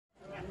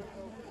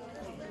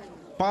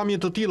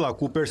Pamje të tilla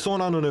ku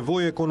persona në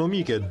nevojë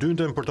ekonomike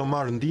dynden për të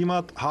marrë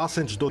ndihmat,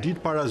 hasen çdo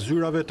ditë para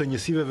zyrave të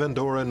njësive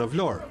vendore në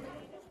Vlorë.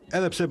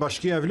 Edhe pse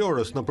Bashkia e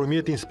Vlorës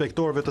nëpërmjet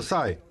inspektorëve të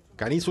saj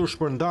ka nisur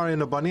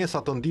shpërndarjen në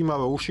banesa të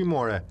ndihmave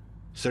ushqimore,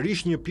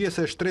 sërish një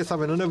pjesë e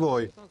shtresave në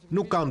nevojë,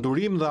 nuk kanë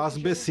durim dhe as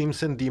besim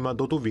se ndihma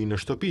do të vinë në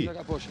shtëpi.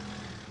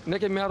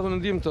 Ne kemi ardhur në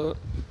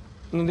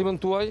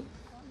ndihmën tuaj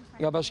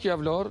nga Bashkia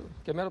Vlorë.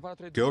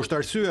 Kjo është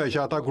arsyeja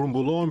që ata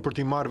grumbullohen për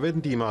t'i marrë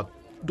vetë ndihmat,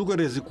 duke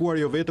rrezikuar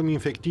jo vetëm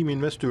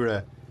infektimin mes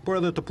tyre, por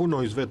edhe të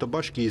punojësve të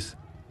bashkisë,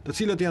 të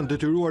cilët janë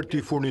detyruar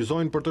t'i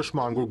furnizojnë për të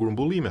shmangur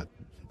grumbullimet.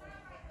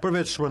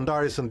 Përveç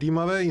shpërndarjes së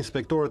ndihmave,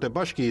 inspektorët e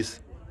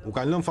bashkisë u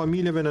kanë lënë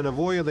familjeve në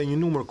nevojë dhe një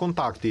numër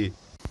kontakti,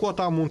 ku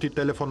ata mund t'i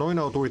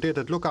telefonojnë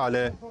autoritetet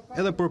lokale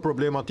edhe për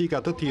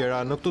problematika të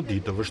tjera në këto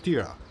ditë të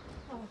vështira.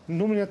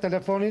 Numrin e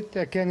telefonit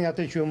e keni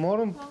atë që ju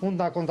morëm, mund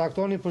ta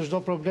kontaktoni për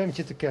çdo problem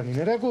që të keni.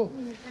 Në rregull,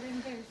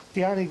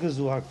 janë i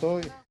gëzuar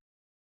këto.